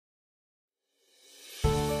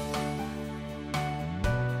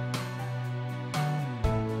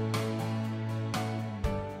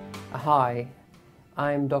Hi,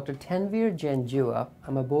 I'm Dr. Tanveer Janjua.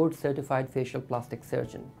 I'm a board-certified facial plastic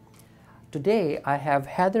surgeon. Today I have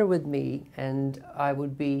Heather with me and I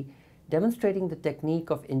would be demonstrating the technique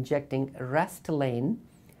of injecting Restylane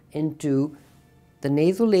into the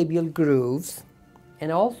nasolabial grooves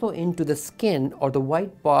and also into the skin or the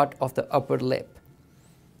white part of the upper lip.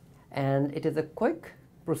 And it is a quick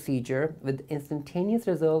procedure with instantaneous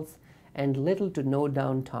results and little to no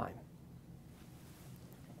downtime.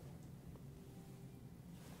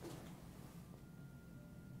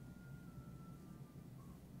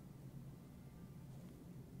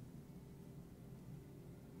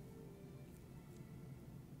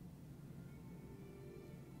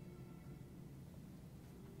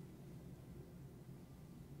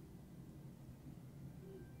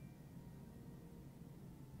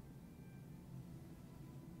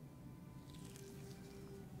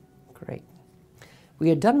 Great. We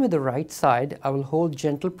are done with the right side. I will hold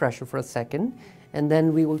gentle pressure for a second, and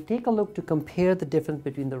then we will take a look to compare the difference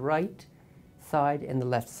between the right side and the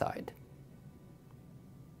left side.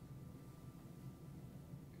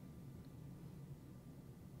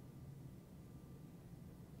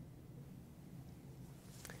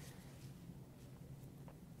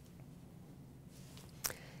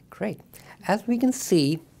 Great. As we can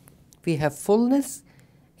see, we have fullness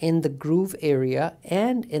in the groove area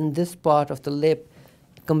and in this part of the lip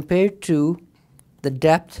compared to the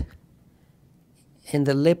depth in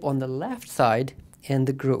the lip on the left side and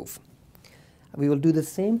the groove. We will do the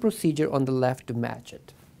same procedure on the left to match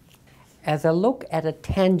it. As I look at a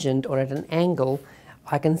tangent or at an angle,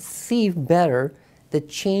 I can see better the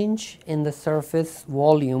change in the surface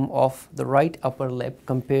volume of the right upper lip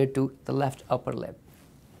compared to the left upper lip.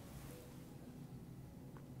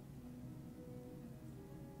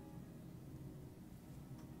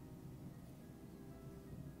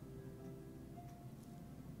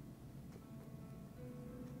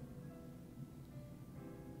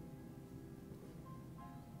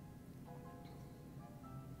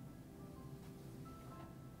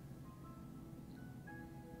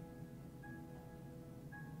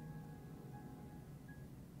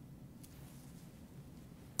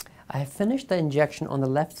 I have finished the injection on the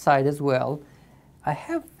left side as well. I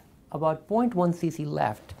have about 0.1 cc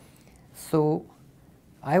left. So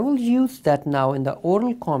I will use that now in the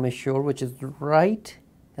oral commissure, which is right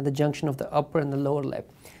at the junction of the upper and the lower lip,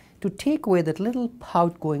 to take away that little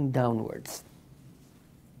pout going downwards.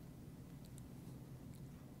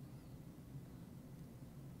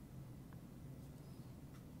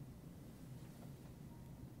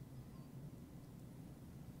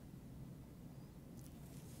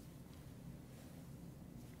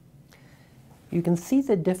 You can see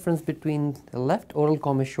the difference between the left oral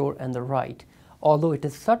commissure and the right. Although it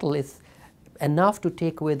is subtle, it's enough to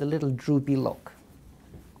take away the little droopy look.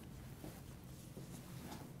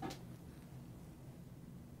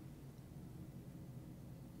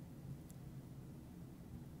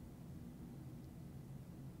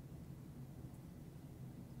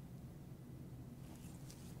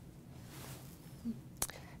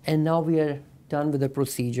 And now we are done with the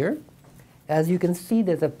procedure. As you can see,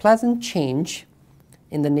 there's a pleasant change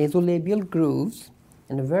in the nasolabial grooves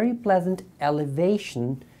and a very pleasant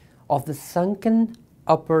elevation of the sunken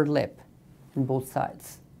upper lip on both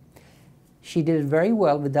sides. She did it very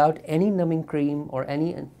well without any numbing cream or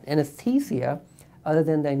any anesthesia other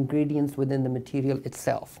than the ingredients within the material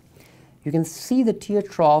itself. You can see the tear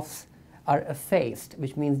troughs are effaced,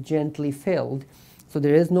 which means gently filled, so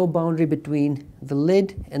there is no boundary between the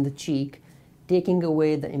lid and the cheek, taking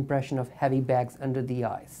away the impression of heavy bags under the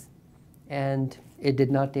eyes. And it did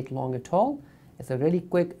not take long at all. It's a really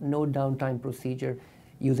quick, no downtime procedure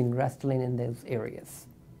using Restylane in those areas.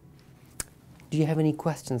 Do you have any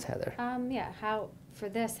questions, Heather? Yeah, how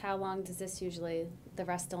long does this usually, the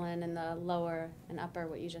Restylane in the lower and upper,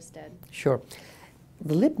 what you just did? Sure.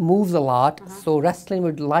 The lip moves a lot, so Restylane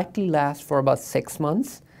would likely last for about 6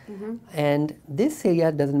 months. And this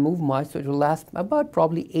area doesn't move much, so it will last about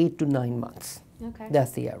probably 8 to 9 months. Okay.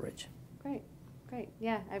 That's the average. Great, great.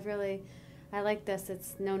 Yeah, I like this.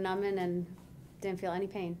 It's no numbing and didn't feel any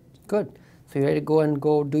pain. Good. So you ready to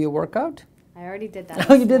go do your workout? I already did that.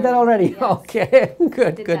 Oh, you did that already? Yes. Okay,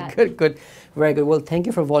 good. Very good. Well, thank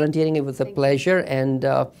you for volunteering. It was a pleasure. And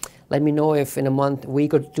let me know if in a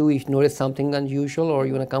week or two, if you notice something unusual or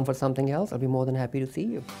you want to come for something else. I'll be more than happy to see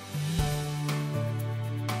you.